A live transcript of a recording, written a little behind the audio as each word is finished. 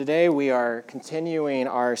Today we are continuing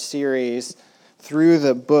our series through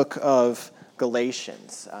the book of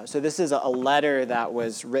Galatians. So this is a letter that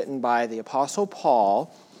was written by the Apostle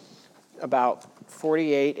Paul about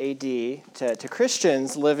 48 AD to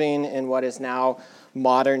Christians living in what is now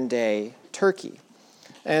modern-day Turkey.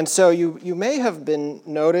 And so you may have been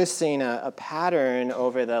noticing a pattern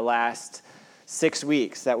over the last 6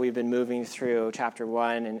 weeks that we've been moving through chapter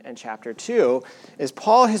 1 and chapter 2, is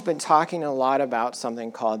Paul has been talking a lot about something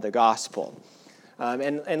called the gospel.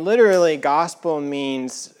 And literally, gospel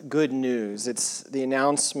means good news. It's the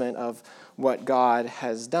announcement of what God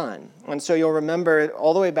has done. And so you'll remember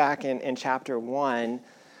all the way back in chapter 1,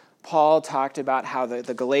 Paul talked about how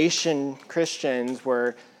the Galatian Christians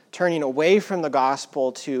were turning away from the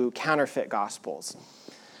gospel to counterfeit gospels.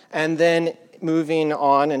 And then moving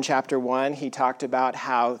on in chapter 1, he talked about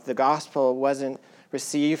how the gospel wasn't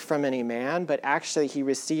received from any man, but actually he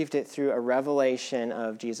received it through a revelation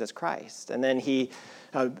of Jesus Christ. And then he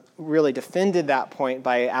really defended that point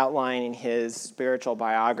by outlining his spiritual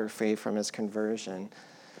biography from his conversion.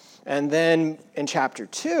 And then in chapter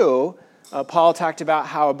 2, Paul talked about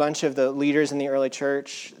how a bunch of the leaders in the early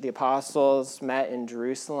church, the apostles, met in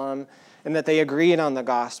Jerusalem, and that they agreed on the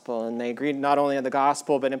gospel, and they agreed not only on the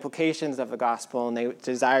gospel, but implications of the gospel, and they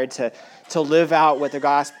desired to live out what the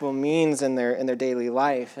gospel means in their daily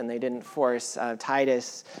life, and they didn't force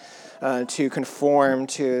Titus to conform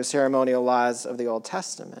to ceremonial laws of the Old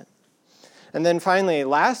Testament. And then finally,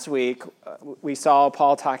 last week, we saw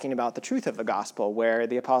Paul talking about the truth of the gospel, where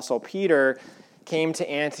the apostle Peter came to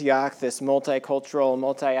Antioch, this multicultural,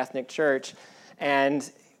 multi-ethnic church,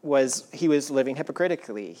 and he was living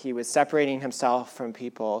hypocritically. He was separating himself from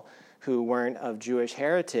people who weren't of Jewish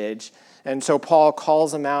heritage. And so Paul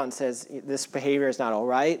calls him out and says, this behavior is not all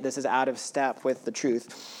right. This is out of step with the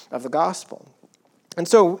truth of the gospel. And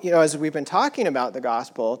so, as we've been talking about the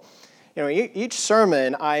gospel, each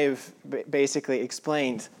sermon I've basically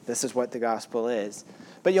explained this is what the gospel is.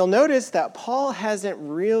 But you'll notice that Paul hasn't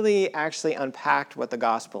really actually unpacked what the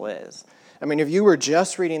gospel is. I mean, if you were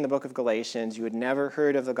just reading the book of Galatians, you had never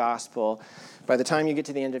heard of the gospel. By the time you get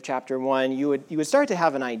to the end of chapter 1, you would start to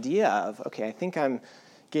have an idea of, okay, I think I'm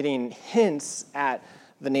getting hints at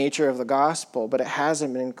the nature of the gospel, but it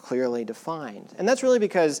hasn't been clearly defined. And that's really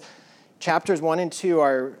because chapters 1 and 2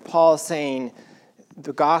 are Paul saying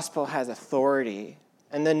the gospel has authority.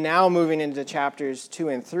 And then now moving into chapters 2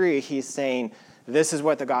 and 3, he's saying, this is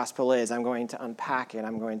what the gospel is. I'm going to unpack it.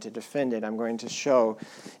 I'm going to defend it. I'm going to show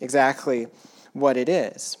exactly what it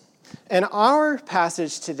is. And our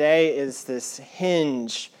passage today is this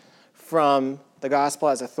hinge from the gospel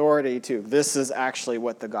as authority to this is actually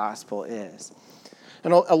what the gospel is.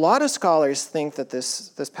 And a lot of scholars think that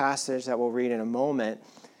this passage that we'll read in a moment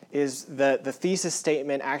is the thesis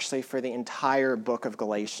statement actually for the entire book of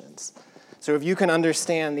Galatians. So if you can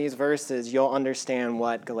understand these verses, you'll understand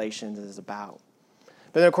what Galatians is about.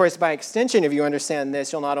 But of course, by extension, if you understand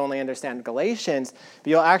this, you'll not only understand Galatians, but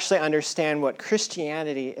you'll actually understand what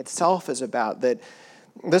Christianity itself is about. That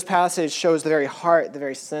this passage shows the very heart, the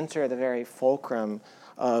very center, the very fulcrum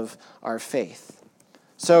of our faith.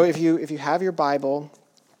 So if you have your Bible,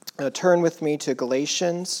 turn with me to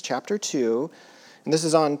Galatians chapter 2. And this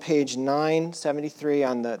is on page 973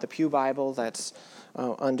 on the Pew Bible that's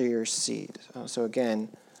under your seat. So again,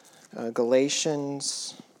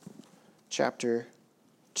 Galatians chapter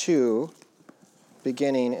 2,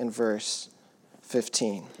 beginning in verse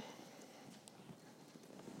 15.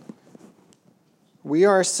 We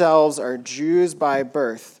ourselves are Jews by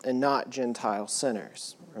birth and not Gentile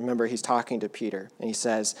sinners. Remember, he's talking to Peter, and he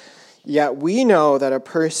says, yet we know that a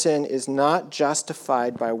person is not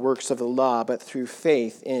justified by works of the law, but through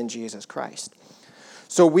faith in Jesus Christ.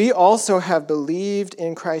 So we also have believed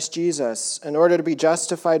in Christ Jesus in order to be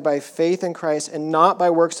justified by faith in Christ and not by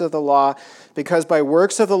works of the law, because by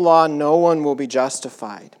works of the law no one will be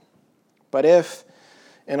justified. But if,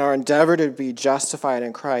 in our endeavor to be justified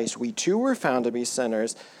in Christ, we too were found to be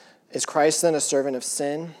sinners, is Christ then a servant of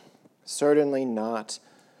sin? Certainly not.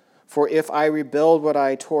 For if I rebuild what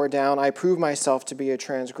I tore down, I prove myself to be a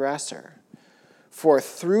transgressor. For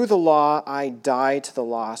through the law I died to the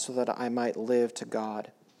law so that I might live to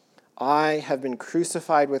God. I have been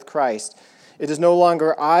crucified with Christ. It is no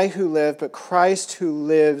longer I who live, but Christ who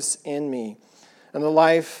lives in me. And the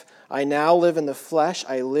life I now live in the flesh,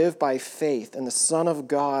 I live by faith in the Son of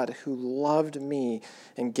God who loved me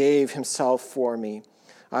and gave himself for me.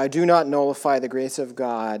 I do not nullify the grace of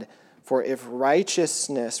God, for if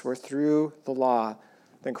righteousness were through the law,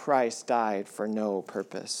 then Christ died for no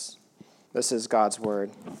purpose. This is God's word.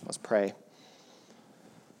 Let's pray.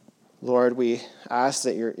 Lord, we ask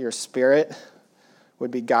that your Spirit would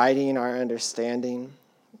be guiding our understanding.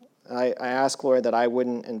 I ask, Lord, that I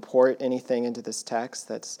wouldn't import anything into this text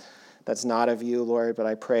that's not of you, Lord, but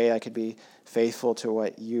I pray I could be faithful to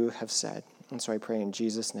what you have said. And so I pray in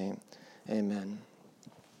Jesus' name, amen.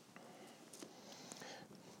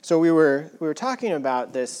 So we were talking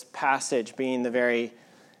about this passage being the very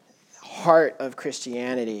heart of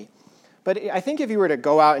Christianity. But I think if you were to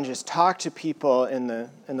go out and just talk to people in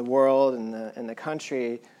the world and in the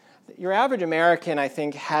country, your average American, I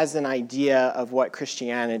think, has an idea of what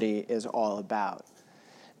Christianity is all about.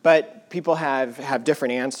 But people have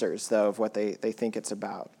different answers, though, of what they think it's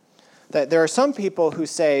about. That there are some people who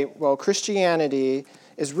say, well, Christianity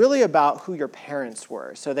is really about who your parents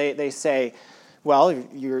were. So they say, well,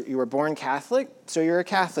 you were born Catholic, so you're a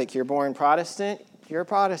Catholic. You're born Protestant, you're a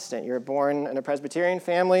Protestant. You're born in a Presbyterian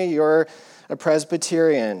family, you're a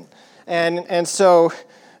Presbyterian. And so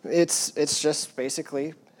it's just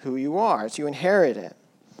basically who you are. So you inherit it.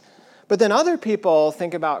 But then other people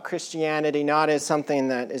think about Christianity not as something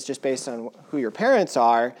that is just based on who your parents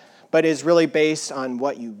are, but is really based on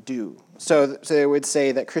what you do. So they would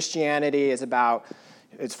say that Christianity is about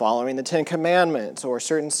it's following the Ten Commandments or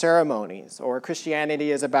certain ceremonies, or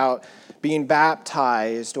Christianity is about being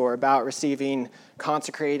baptized or about receiving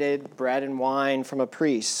consecrated bread and wine from a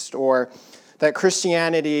priest, or that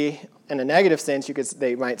Christianity, in a negative sense,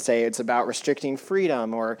 they might say it's about restricting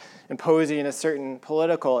freedom or imposing a certain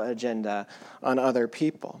political agenda on other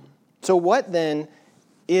people. So what then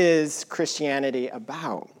is Christianity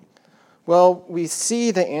about? Well, we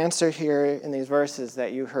see the answer here in these verses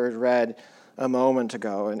that you heard read a moment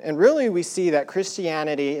ago. And really we see that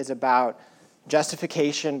Christianity is about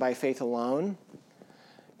justification by faith alone.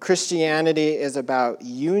 Christianity is about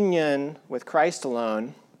union with Christ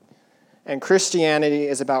alone. And Christianity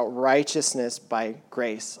is about righteousness by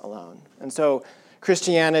grace alone. And so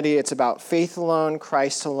Christianity, it's about faith alone,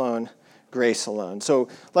 Christ alone, grace alone. So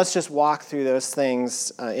let's just walk through those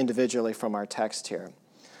things individually from our text here.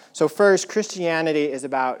 So first, Christianity is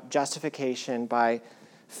about justification by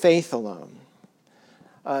faith alone.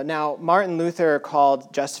 Now, Martin Luther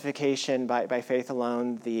called justification by faith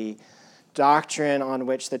alone the doctrine on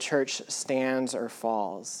which the church stands or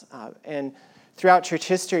falls. And throughout church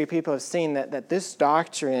history, people have seen that this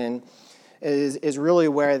doctrine is really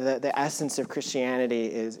where the essence of Christianity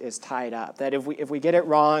is tied up. That if we get it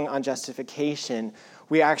wrong on justification,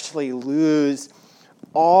 we actually lose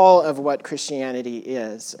all of what Christianity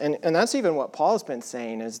is. And that's even what Paul's been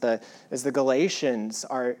saying, is the Galatians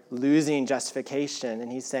are losing justification.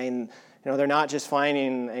 And he's saying, they're not just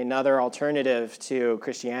finding another alternative to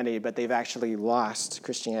Christianity, but they've actually lost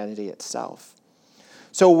Christianity itself.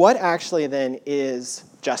 So what actually then is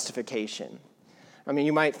justification? I mean,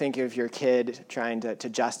 you might think of your kid trying to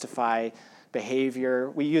justify behavior.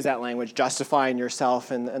 We use that language, justifying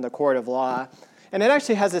yourself in the court of law. And it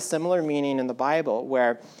actually has a similar meaning in the Bible,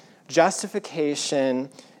 where justification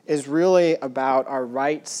is really about our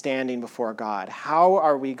right standing before God. How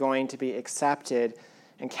are we going to be accepted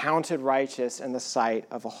and counted righteous in the sight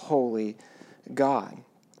of a holy God?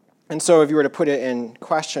 And so if you were to put it in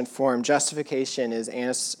question form, justification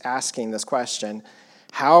is asking this question: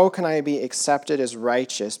 how can I be accepted as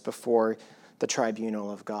righteous before the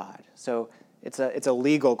tribunal of God? So it's a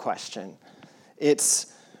legal question.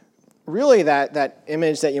 It's really that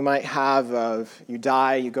image that you might have of you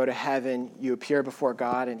die, you go to heaven, you appear before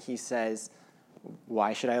God, and he says,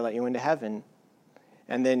 why should I let you into heaven?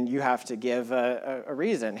 And then you have to give a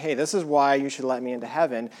reason. Hey, this is why you should let me into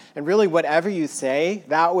heaven. And really, whatever you say,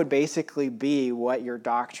 that would basically be what your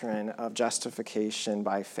doctrine of justification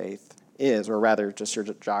by faith is, or rather, just your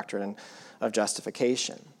doctrine of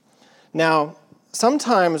justification. Now,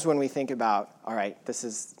 sometimes when we think about, all right, this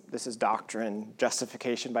is doctrine,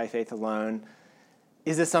 justification by faith alone,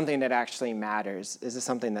 is this something that actually matters? Is this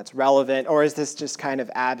something that's relevant? Or is this just kind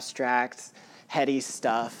of abstract, heady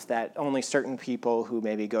stuff that only certain people who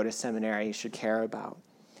maybe go to seminary should care about?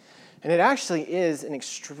 And it actually is an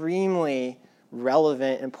extremely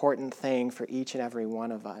relevant, important thing for each and every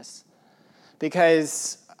one of us.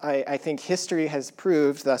 Because I think history has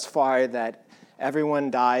proved thus far that everyone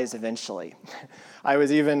dies eventually.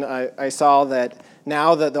 I saw that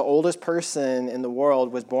now that the oldest person in the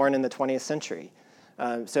world was born in the 20th century.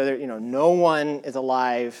 So there, no one is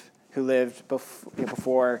alive who lived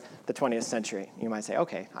before the 20th century. You might say,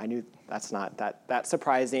 okay, I knew that's not that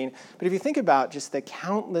surprising. But if you think about just the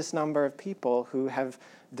countless number of people who have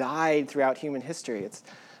died throughout human history, it's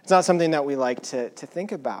not something that we like to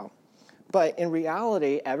think about. But in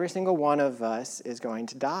reality, every single one of us is going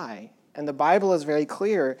to die. And the Bible is very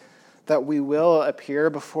clear that we will appear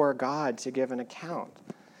before God to give an account.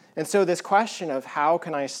 And so this question of how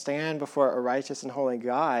can I stand before a righteous and holy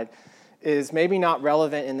God is maybe not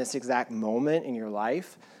relevant in this exact moment in your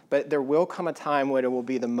life, but there will come a time when it will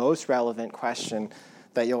be the most relevant question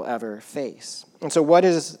that you'll ever face. And so what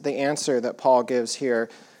is the answer that Paul gives here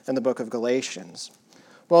in the book of Galatians?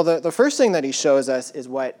 Well, the first thing that he shows us is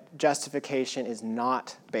what justification is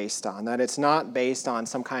not based on, that it's not based on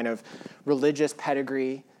some kind of religious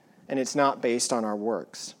pedigree, and it's not based on our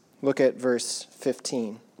works. Look at verse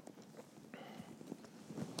 15.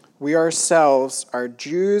 We ourselves are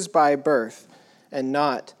Jews by birth and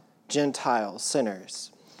not Gentile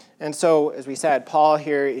sinners. And so, as we said, Paul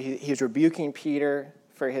here, he's rebuking Peter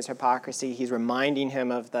for his hypocrisy. He's reminding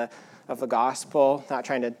him of the gospel, not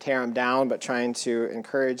trying to tear him down, but trying to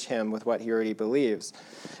encourage him with what he already believes.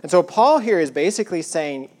 And so Paul here is basically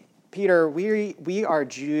saying, Peter, we are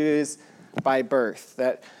Jews by birth,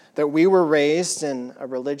 that we were raised in a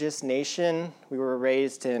religious nation, we were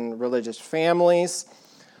raised in religious families.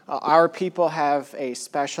 Our people have a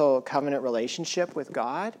special covenant relationship with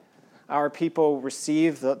God. Our people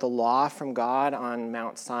receive the law from God on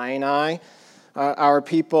Mount Sinai. Our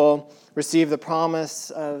people receive the promise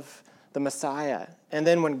of the Messiah. And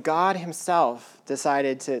then when God himself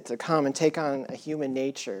decided to come and take on a human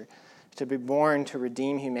nature, to be born to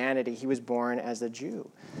redeem humanity, he was born as a Jew.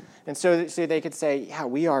 And so they could say, yeah,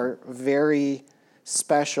 we are very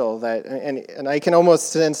special, and I can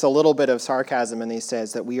almost sense a little bit of sarcasm in these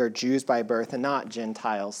says that we are Jews by birth and not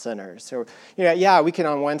Gentile sinners. So, yeah, we can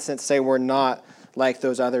on one sense say we're not like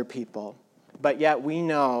those other people, but yet we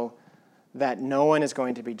know that no one is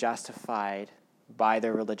going to be justified by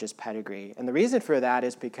their religious pedigree. And the reason for that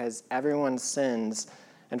is because everyone sins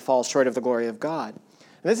and falls short of the glory of God.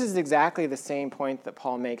 And this is exactly the same point that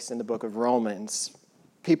Paul makes in the book of Romans.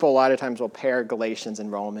 People a lot of times will pair Galatians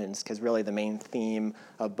and Romans because really the main theme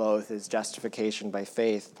of both is justification by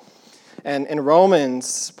faith. And in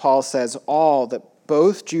Romans, Paul says that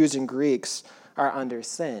both Jews and Greeks are under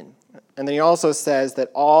sin. And then he also says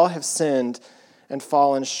that all have sinned and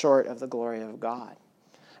fallen short of the glory of God.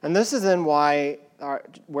 And this is then why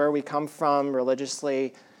where we come from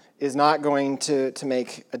religiously is not going to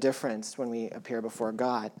make a difference when we appear before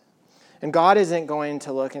God. And God isn't going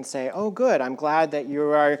to look and say, oh, good, I'm glad that you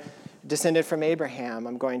are descended from Abraham.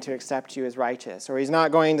 I'm going to accept you as righteous. Or he's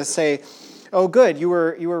not going to say, oh, good, you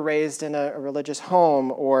were raised in a religious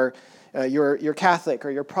home, or you're Catholic,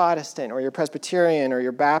 or you're Protestant, or you're Presbyterian, or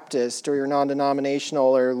you're Baptist, or you're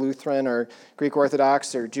non-denominational, or Lutheran, or Greek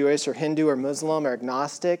Orthodox, or Jewish, or Hindu, or Muslim, or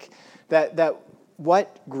agnostic. That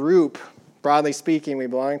what group, broadly speaking, we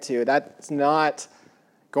belong to, that's not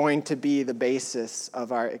going to be the basis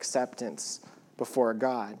of our acceptance before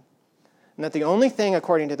God. And that the only thing,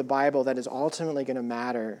 according to the Bible, that is ultimately going to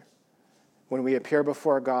matter when we appear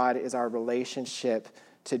before God is our relationship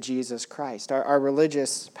to Jesus Christ. Our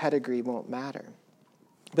religious pedigree won't matter.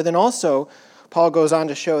 But then also, Paul goes on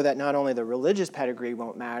to show that not only the religious pedigree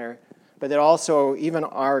won't matter, but that also even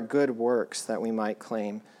our good works that we might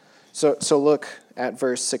claim. So look at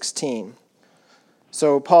verse 16.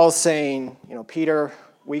 So Paul's saying, Peter,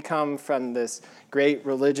 we come from this great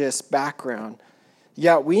religious background,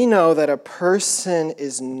 yet we know that a person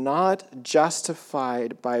is not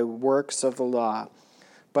justified by works of the law,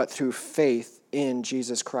 but through faith in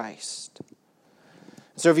Jesus Christ.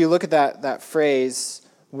 So if you look at that phrase,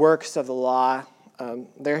 works of the law,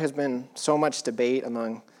 there has been so much debate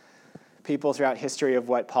among people throughout history of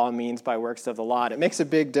what Paul means by works of the law. And it makes a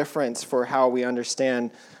big difference for how we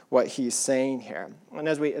understand what he's saying here. And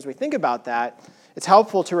as we think about that, it's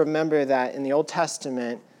helpful to remember that in the Old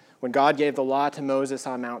Testament, when God gave the law to Moses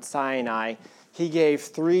on Mount Sinai, he gave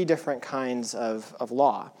three different kinds of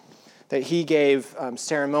law. That he gave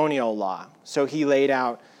ceremonial law. So he laid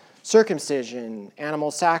out circumcision,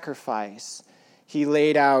 animal sacrifice. He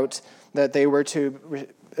laid out that they were to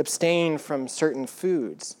abstain from certain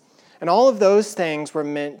foods. And all of those things were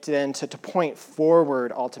meant then to point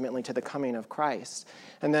forward ultimately to the coming of Christ.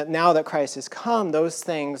 And that now that Christ has come, those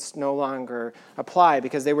things no longer apply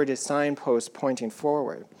because they were just signposts pointing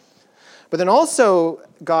forward. But then also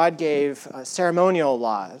God gave civil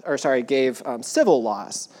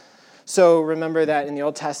laws. So remember that in the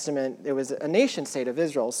Old Testament, it was a nation state of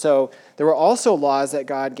Israel. So there were also laws that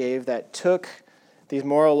God gave that took these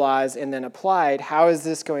moral laws and then applied. How is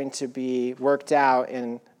this going to be worked out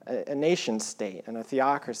in a nation state and a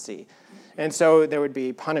theocracy? And so there would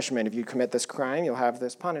be punishment. If you commit this crime, you'll have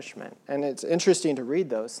this punishment. And it's interesting to read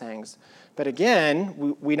those things. But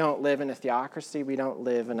again, we don't live in a theocracy. We don't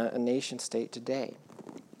live in a nation state today.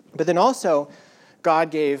 But then also, God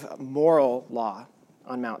gave moral law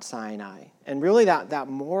on Mount Sinai. And really that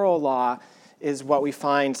moral law is what we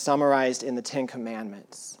find summarized in the Ten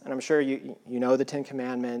Commandments. And I'm sure you know the Ten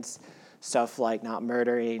Commandments, stuff like not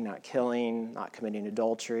murdering, not killing, not committing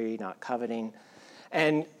adultery, not coveting.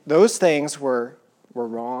 And those things were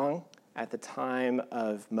wrong at the time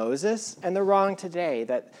of Moses, and they're wrong today,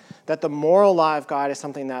 that the moral law of God is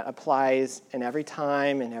something that applies in every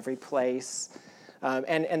time, in every place.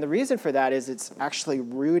 And the reason for that is it's actually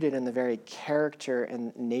rooted in the very character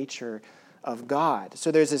and nature of God.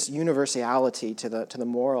 So there's this universality to the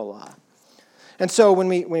moral law. And so when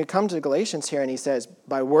we come to Galatians here and he says,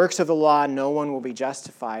 by works of the law, no one will be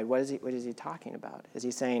justified, what is he talking about? Is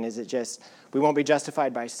he saying, is it just, we won't be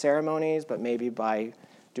justified by ceremonies, but maybe by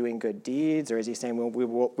doing good deeds? Or is he saying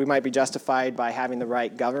we might be justified by having the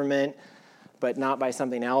right government, but not by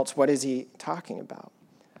something else? What is he talking about?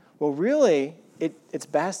 Well, really, it's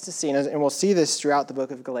best to see, and we'll see this throughout the book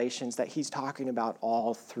of Galatians, that he's talking about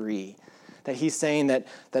all three. That he's saying that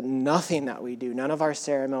nothing that we do, none of our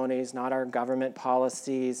ceremonies, not our government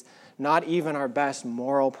policies, not even our best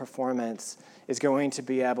moral performance is going to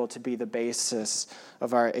be able to be the basis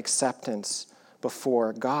of our acceptance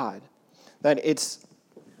before God. That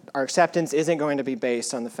our acceptance isn't going to be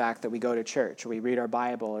based on the fact that we go to church, or we read our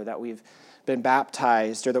Bible, or that we've been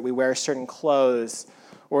baptized, or that we wear certain clothes,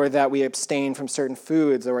 or that we abstain from certain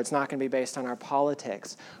foods, or it's not going to be based on our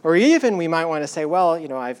politics. Or even we might want to say, well,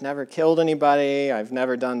 I've never killed anybody, I've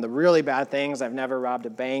never done the really bad things, I've never robbed a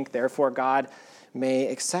bank, therefore God may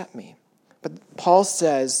accept me. But Paul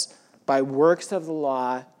says, by works of the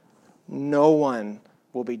law, no one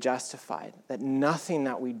will be justified, that nothing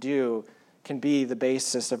that we do can be the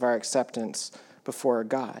basis of our acceptance before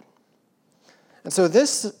God. And so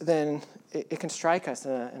this, then, it can strike us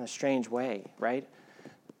in a strange way, right?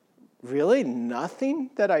 Really? Nothing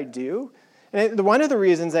that I do? And one of the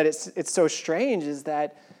reasons that it's so strange is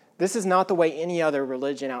that this is not the way any other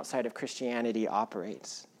religion outside of Christianity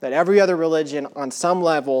operates. That every other religion on some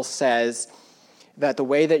level says that the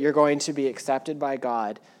way that you're going to be accepted by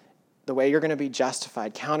God, the way you're going to be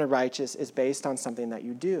justified, counted righteous, is based on something that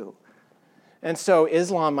you do. And so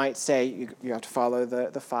Islam might say you have to follow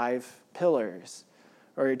the 5 pillars.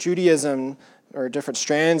 Or Judaism, or different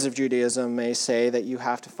strands of Judaism may say that you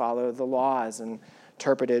have to follow the laws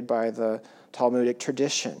interpreted by the Talmudic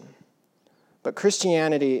tradition. But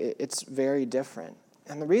Christianity, it's very different.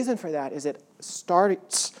 And the reason for that is it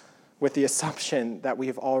starts with the assumption that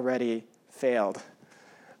we've already failed.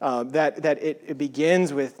 That it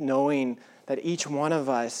begins with knowing that each one of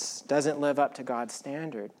us doesn't live up to God's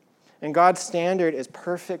standard. And God's standard is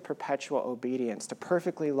perfect, perpetual obedience, to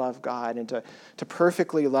perfectly love God and to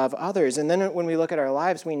perfectly love others. And then when we look at our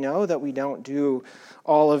lives, we know that we don't do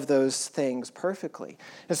all of those things perfectly.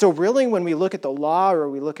 And so really when we look at the law, or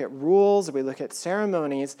we look at rules, or we look at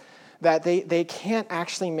ceremonies, that they can't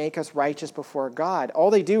actually make us righteous before God. All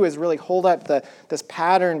they do is really hold up this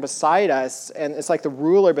pattern beside us, and it's like the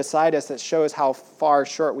ruler beside us that shows how far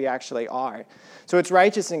short we actually are. So it's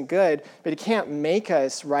righteous and good, but it can't make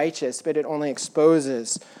us righteous, but it only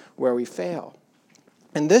exposes where we fail.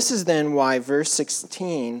 And this is then why verse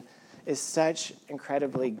 16 is such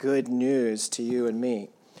incredibly good news to you and me.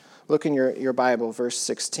 Look in your Bible, verse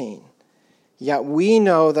 16. Yet we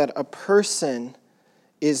know that a person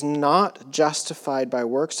is not justified by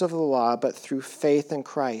works of the law, but through faith in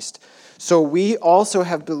Christ. So we also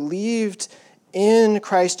have believed in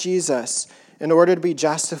Christ Jesus in order to be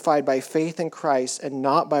justified by faith in Christ and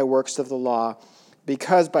not by works of the law,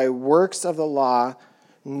 because by works of the law,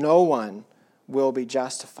 no one will be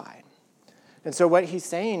justified. And so what he's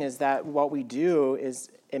saying is that what we do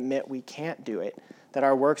is admit we can't do it, that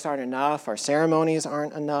our works aren't enough, our ceremonies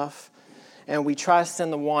aren't enough, and we trust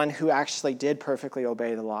in the one who actually did perfectly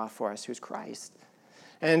obey the law for us, who's Christ.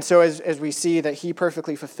 And so as we see that he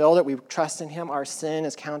perfectly fulfilled it, we trust in him, our sin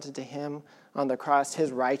is counted to him on the cross,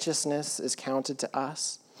 his righteousness is counted to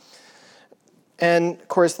us. And of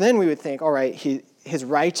course, then we would think, all right, his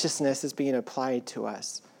righteousness is being applied to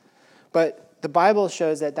us. But the Bible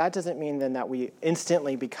shows that doesn't mean then that we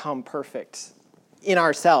instantly become perfect in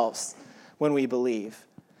ourselves when we believe.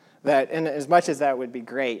 And as much as that would be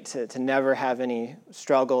great to never have any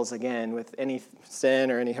struggles again with any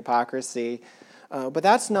sin or any hypocrisy, but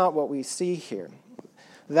that's not what we see here.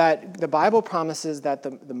 That the Bible promises that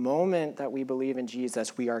the moment that we believe in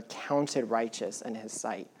Jesus, we are counted righteous in his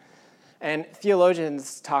sight. And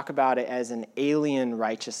theologians talk about it as an alien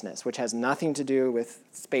righteousness, which has nothing to do with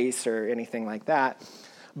space or anything like that.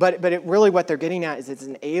 But really what they're getting at is it's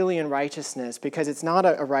an alien righteousness because it's not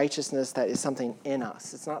a righteousness that is something in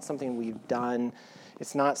us. It's not something we've done.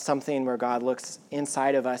 It's not something where God looks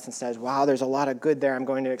inside of us and says, wow, there's a lot of good there. I'm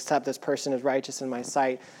going to accept this person as righteous in my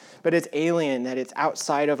sight. but it's alien, that it's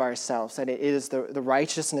outside of ourselves, that it is the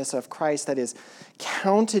righteousness of Christ that is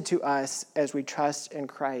counted to us as we trust in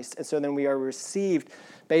Christ. And so then we are received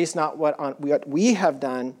based not on what we have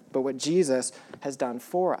done, but what Jesus has done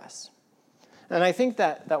for us. And I think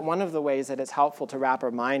that one of the ways that it's helpful to wrap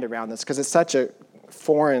our mind around this, because it's such a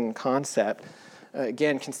foreign concept,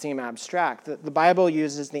 again, can seem abstract. The Bible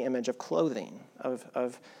uses the image of clothing,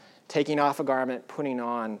 of taking off a garment, putting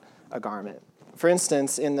on a garment. For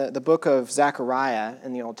instance, in the book of Zechariah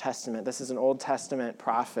in the Old Testament, this is an Old Testament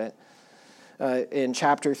prophet, in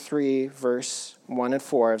chapter 3, verse 1 and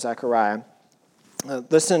 4 of Zechariah,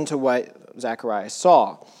 listen to what Zechariah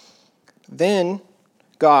saw. Then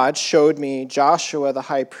God showed me Joshua the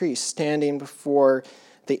high priest standing before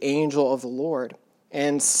the angel of the Lord,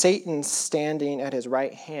 and Satan standing at his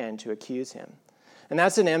right hand to accuse him. And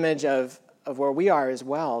that's an image of where we are as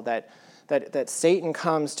well, that Satan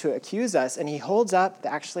comes to accuse us, and he holds up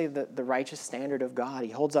actually the righteous standard of God.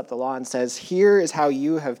 He holds up the law and says, here is how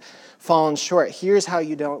you have fallen short. Here's how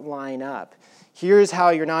you don't line up. Here's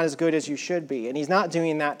how you're not as good as you should be. And he's not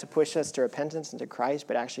doing that to push us to repentance and to Christ,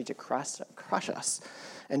 but actually to crush us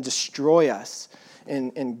and destroy us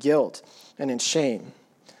in guilt and in shame.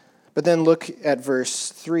 But then look at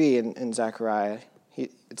verse 3 in Zechariah.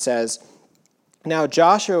 It says, now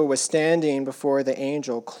Joshua was standing before the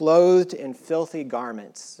angel, clothed in filthy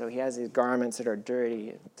garments. So he has these garments that are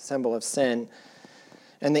dirty, a symbol of sin.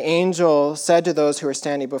 And the angel said to those who were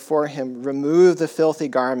standing before him, remove the filthy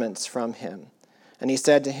garments from him. And he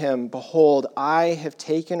said to him, behold, I have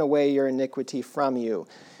taken away your iniquity from you,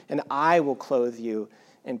 and I will clothe you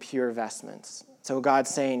in pure vestments. So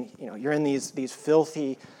God's saying, you're in these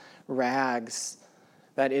filthy rags.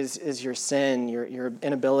 That is your sin, your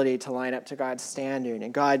inability to line up to God's standard.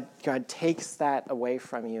 And God takes that away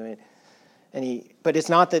from you. But it's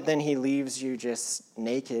not that then he leaves you just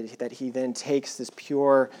naked, that he then takes this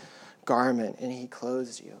pure garment and he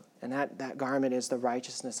clothes you. And that garment is the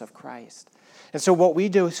righteousness of Christ. And so what we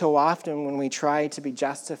do so often when we try to be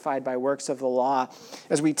justified by works of the law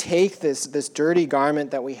is we take this dirty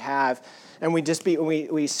garment that we have and we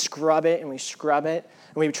scrub it and we scrub it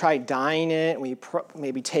and we try dyeing it and we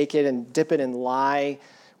maybe take it and dip it in lye.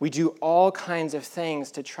 We do all kinds of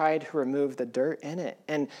things to try to remove the dirt in it.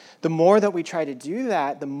 And the more that we try to do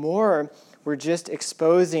that, the more we're just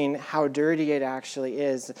exposing how dirty it actually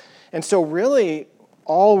is. And so really,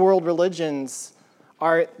 all world religions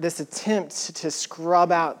are this attempt to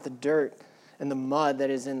scrub out the dirt and the mud that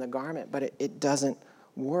is in the garment, but it doesn't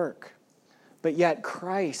work. But yet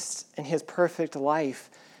Christ, in his perfect life,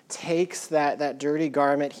 takes that dirty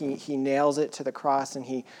garment, he nails it to the cross, and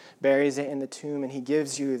he buries it in the tomb, and he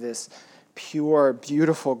gives you this pure,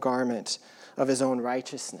 beautiful garment of his own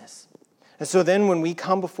righteousness. And so then when we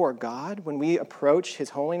come before God, when we approach his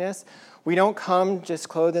holiness, we don't come just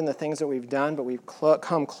clothed in the things that we've done, but we've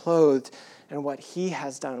come clothed in what he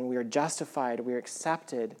has done. We are justified, we are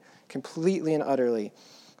accepted completely and utterly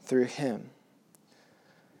through him.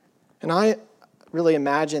 And I really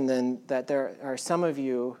imagine then that there are some of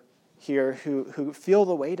you here who feel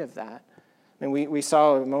the weight of that. And we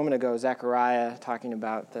saw a moment ago Zechariah talking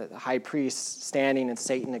about the high priest standing and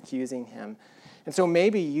Satan accusing him. And so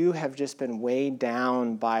maybe you have just been weighed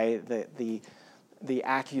down by the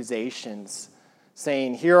accusations,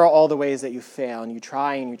 saying, here are all the ways that you fail, and you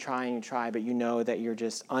try and you try and you try, but you know that you're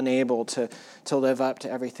just unable to live up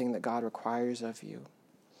to everything that God requires of you.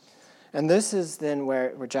 And this is then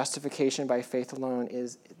where justification by faith alone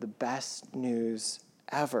is the best news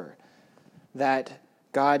ever, that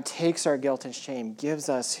God takes our guilt and shame, gives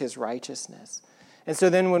us his righteousness. And so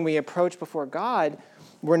then when we approach before God,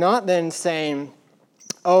 we're not then saying,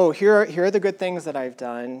 oh, here are the good things that I've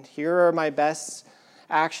done, here are my best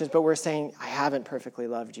actions, but we're saying, I haven't perfectly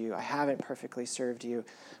loved you, I haven't perfectly served you,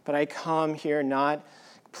 but I come here not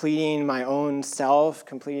pleading my own self,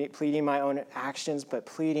 pleading my own actions, but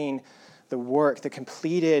pleading the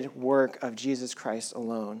completed work of Jesus Christ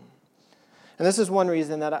alone. And this is one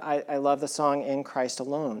reason that I love the song In Christ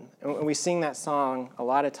Alone. And we sing that song a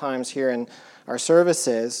lot of times here in our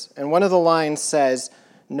services. And one of the lines says,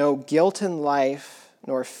 no guilt in life,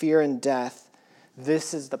 nor fear in death,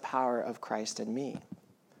 this is the power of Christ in me.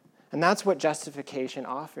 And that's what justification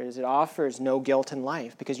offers. It offers no guilt in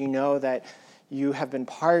life because you know that you have been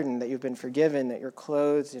pardoned, that you've been forgiven, that you're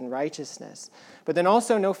clothed in righteousness. But then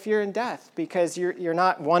also no fear in death because you're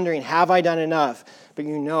not wondering, have I done enough? But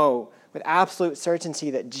you know with absolute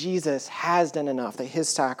certainty that Jesus has done enough, that his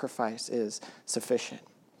sacrifice is sufficient.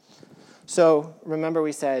 So remember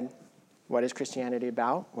we said, what is Christianity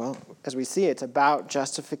about? Well, as we see, it's about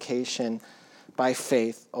justification by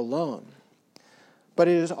faith alone. but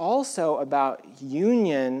it is also about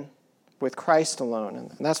union with Christ alone.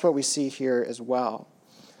 And that's what we see here as well.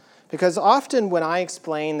 Because often when I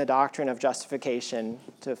explain the doctrine of justification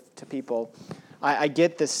to people, I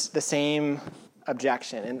get the same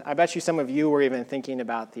objection. And I bet you some of you were even thinking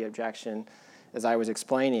about the objection as I was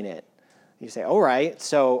explaining it. You say, all right,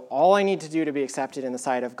 so all I need to do to be accepted in the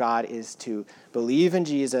sight of God is to believe in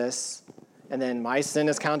Jesus, and then my sin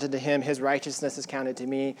is counted to him, his righteousness is counted to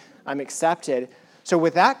me, I'm accepted. So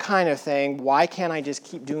with that kind of thing, why can't I just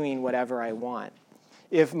keep doing whatever I want?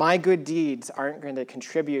 If my good deeds aren't going to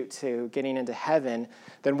contribute to getting into heaven,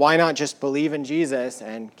 then why not just believe in Jesus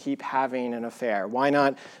and keep having an affair? Why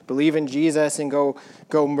not believe in Jesus and go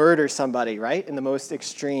murder somebody, right, in the most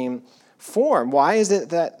extreme form? Why is it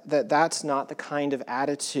that that's not the kind of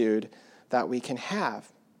attitude that we can have?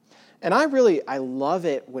 And I love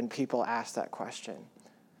it when people ask that question,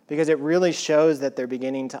 because it really shows that they're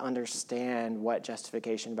beginning to understand what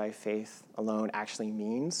justification by faith alone actually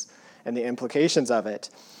means and the implications of it.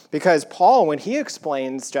 Because Paul, when he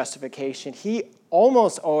explains justification, he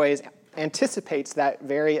almost always anticipates that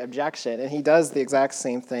very objection, and he does the exact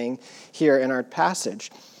same thing here in our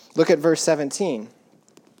passage. Look at verse 17.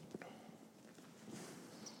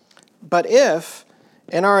 But if,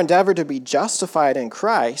 in our endeavor to be justified in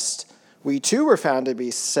Christ, we too were found to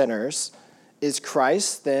be sinners, is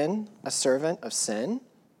Christ then a servant of sin?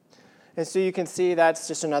 And so you can see that's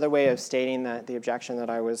just another way of stating that the objection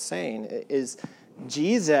that I was saying. Is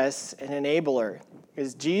Jesus an enabler?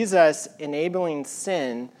 Is Jesus enabling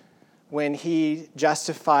sin when he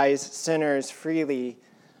justifies sinners freely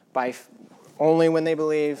by only when they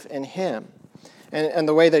believe in him? And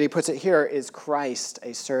the way that he puts it here, is Christ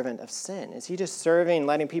a servant of sin? Is he just serving,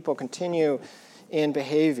 letting people continue in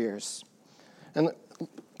behaviors? And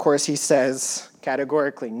of course he says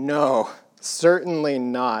categorically, no, certainly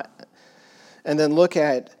not. And then look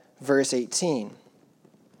at verse 18.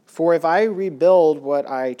 For if I rebuild what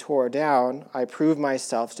I tore down, I prove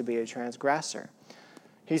myself to be a transgressor.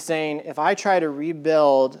 He's saying, if I try to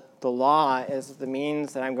rebuild the law as the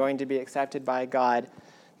means that I'm going to be accepted by God,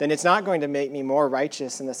 then it's not going to make me more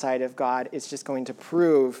righteous in the sight of God. It's just going to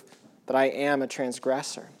prove that I am a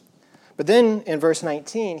transgressor. But then in verse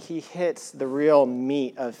 19, he hits the real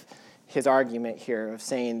meat of his argument here of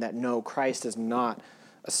saying that no, Christ is not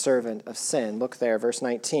a servant of sin. Look there, verse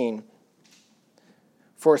 19.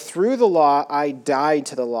 For through the law I died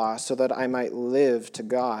to the law so that I might live to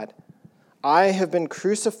God. I have been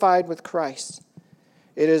crucified with Christ.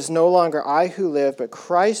 It is no longer I who live, but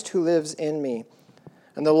Christ who lives in me.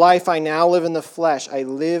 And the life I now live in the flesh, I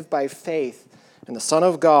live by faith in the Son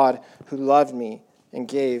of God who loved me and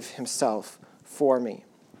gave himself for me.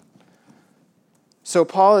 So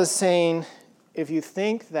Paul is saying, if you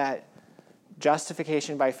think that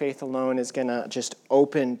justification by faith alone is going to just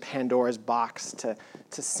open Pandora's box to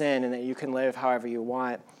sin and that you can live however you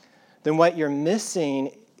want, then what you're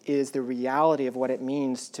missing is the reality of what it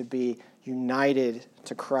means to be united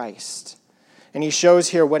to Christ. And he shows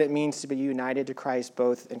here what it means to be united to Christ,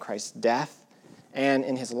 both in Christ's death and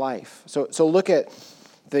in his life. So look at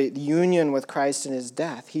the union with Christ in his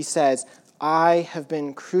death. He says, I have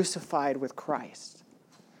been crucified with Christ.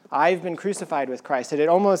 I've been crucified with Christ. And it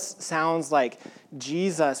almost sounds like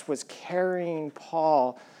Jesus was carrying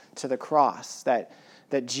Paul to the cross, that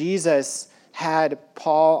Jesus had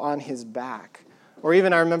Paul on his back. Or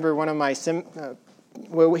even I remember one of my,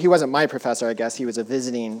 he wasn't my professor, I guess, he was a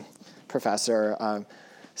visiting professor,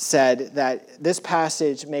 said that this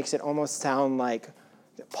passage makes it almost sound like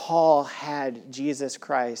that Jesus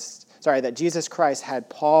Christ had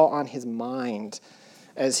Paul on his mind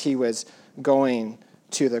as he was going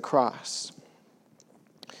to the cross.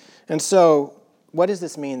 And so, what does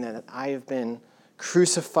this mean that I have been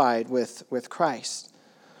crucified with Christ?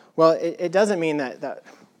 Well, it doesn't mean that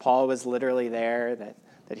Paul was literally there,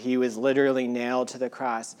 that he was literally nailed to the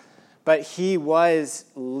cross, but he was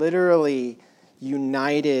literally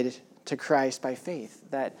united to Christ by faith,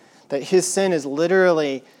 that his sin is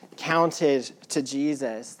literally counted to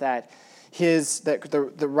Jesus, that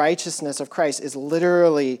the righteousness of Christ is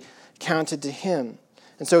literally counted to him.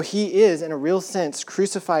 And so he is, in a real sense,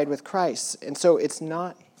 crucified with Christ. And so it's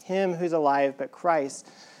not him who's alive, but Christ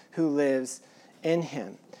who lives in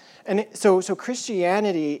him. And so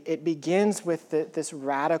Christianity, it begins with this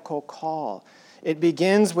radical call. It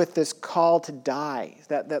begins with this call to die,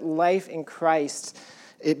 that life in Christ,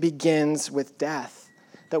 it begins with death,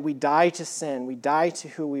 that we die to sin, we die to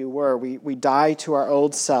who we were, we die to our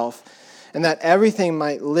old self, and that everything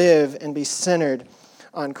might live and be centered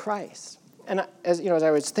on Christ. And as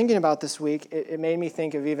I was thinking about this week, it made me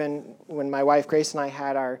think of even when my wife Grace and I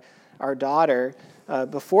had our daughter,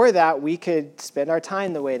 Before that, we could spend our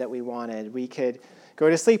time the way that we wanted. We could go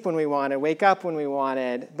to sleep when we wanted, wake up when we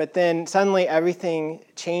wanted. But then suddenly everything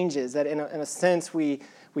changes, that in a sense we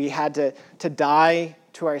had to die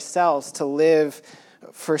to ourselves to live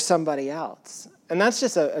for somebody else. And that's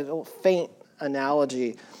just a little faint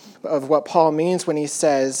analogy of what Paul means when he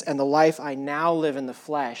says, "And the life I now live in the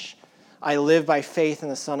flesh, I live by faith in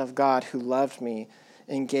the Son of God who loved me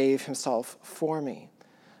and gave himself for me."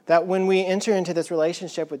 That when we enter into this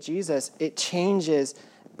relationship with Jesus, it changes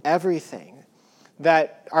everything.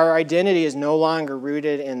 That our identity is no longer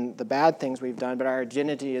rooted in the bad things we've done, but our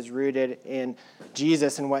identity is rooted in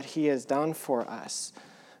Jesus and what he has done for us.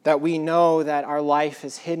 That we know that our life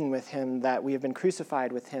is hidden with him, that we have been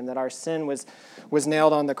crucified with him, that our sin was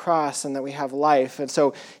nailed on the cross, and that we have life. And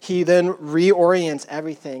so he then reorients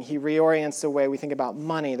everything. He reorients the way we think about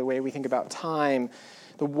money, the way we think about time,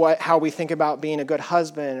 how we think about being a good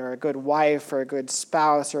husband or a good wife or a good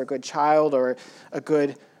spouse or a good child or a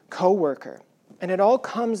good coworker. And it all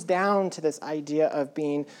comes down to this idea of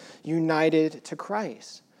being united to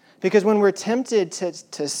Christ. Because when we're tempted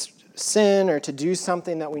to sin or to do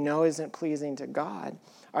something that we know isn't pleasing to God,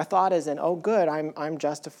 our thought isn't, "Oh, good, I'm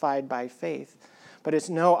justified by faith." But it's,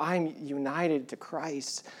 "No, I'm united to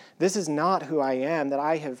Christ. This is not who I am, that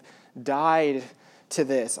I have died to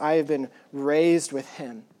this. I have been raised with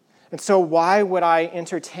him." And so why would I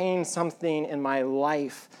entertain something in my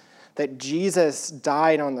life that Jesus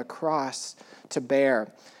died on the cross to bear?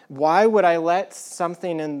 Why would I let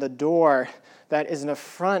something in the door that is an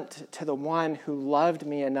affront to the one who loved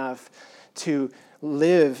me enough to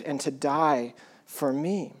live and to die for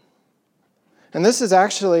me? And this is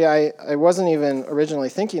actually, I wasn't even originally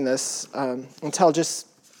thinking this until just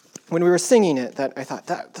when we were singing it, that I thought,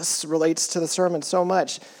 that this relates to the sermon so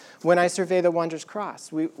much. When I survey the wondrous cross,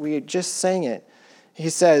 we just sang it. He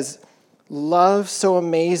says, "Love so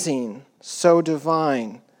amazing, so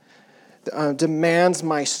divine, demands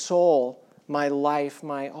my soul, my life,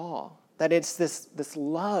 my all." That it's this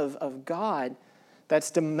love of God that's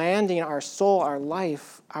demanding our soul, our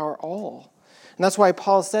life, our all. And that's why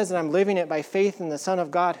Paul says that I'm living it by faith in the Son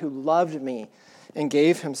of God who loved me and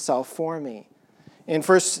gave himself for me. In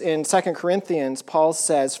 2 Corinthians, Paul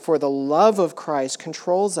says, "For the love of Christ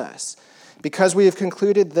controls us, because we have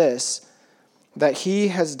concluded this, that he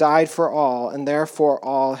has died for all, and therefore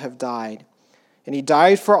all have died. And he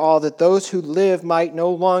died for all, that those who live might no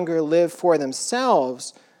longer live for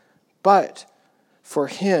themselves, but for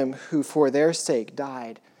him who for their sake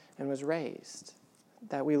died and was raised."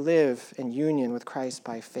 That we live in union with Christ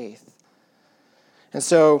by faith. And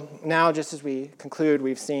so now, just as we conclude,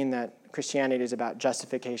 we've seen that Christianity is about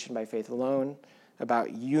justification by faith alone,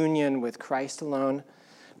 about union with Christ alone,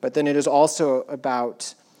 but then it is also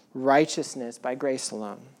about righteousness by grace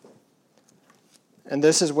alone. And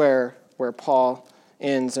this is where Paul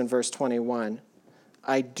ends in verse 21.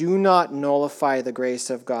 "I do not nullify the grace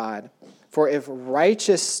of God, for if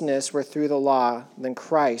righteousness were through the law, then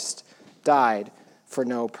Christ died for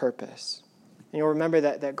no purpose." And you'll remember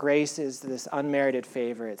that grace is this unmerited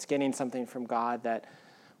favor. It's getting something from God that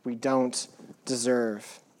we don't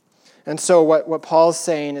deserve. And so what Paul's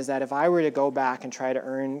saying is that if I were to go back and try to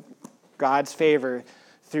earn God's favor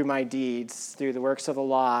through my deeds, through the works of the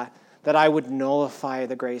law, that I would nullify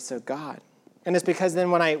the grace of God. And it's because then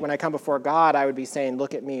when I come before God, I would be saying,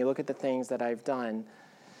 "Look at me, look at the things that I've done."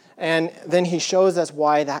 And then he shows us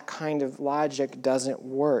why that kind of logic doesn't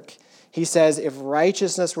work. He says, if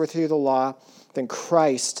righteousness were through the law, then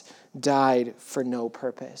Christ died for no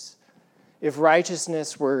purpose. If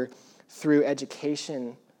righteousness were through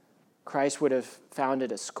education, Christ would have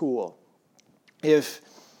founded a school. If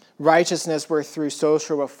righteousness were through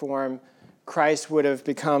social reform, Christ would have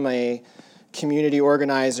become a community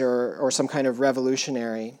organizer or some kind of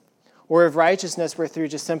revolutionary. Or if righteousness were through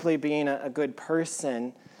just simply being a good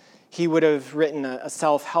person, he would have written a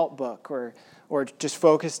self-help book or just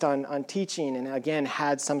focused on teaching and, again,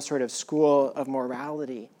 had some sort of school of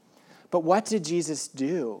morality. But what did Jesus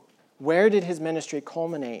do? Where did his ministry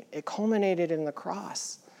culminate? It culminated in the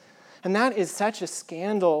cross. And that is such a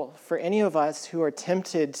scandal for any of us who are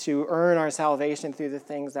tempted to earn our salvation through the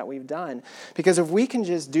things that we've done. Because if we can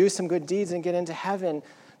just do some good deeds and get into heaven,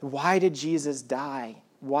 why did Jesus die?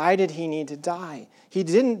 Why did he need to die? He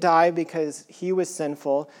didn't die because he was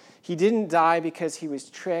sinful. He didn't die because he was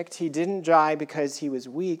tricked. He didn't die because he was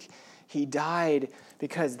weak. He died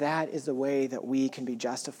because that is the way that we can be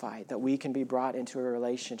justified, that we can be brought into a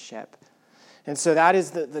relationship. And so that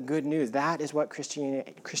is the good news. That is what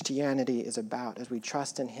Christianity is about, as we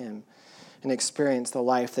trust in him and experience the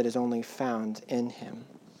life that is only found in him.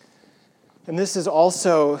 And this is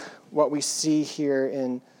also what we see here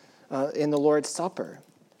in the Lord's Supper.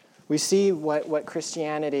 We see what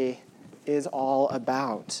Christianity is all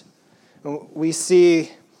about. We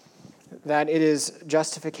see that it is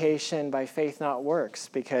justification by faith, not works,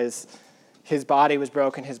 because his body was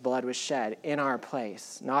broken, his blood was shed in our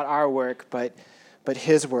place. Not our work, but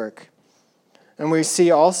his work. And we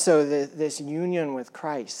see also this union with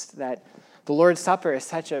Christ, that the Lord's Supper is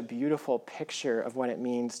such a beautiful picture of what it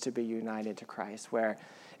means to be united to Christ, where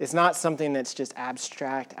it's not something that's just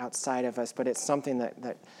abstract outside of us, but it's something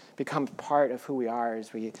that becomes part of who we are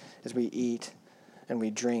as we eat and we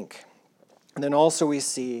drink. And then also we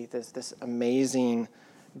see this amazing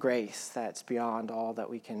grace that's beyond all that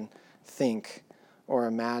we can think or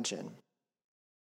imagine.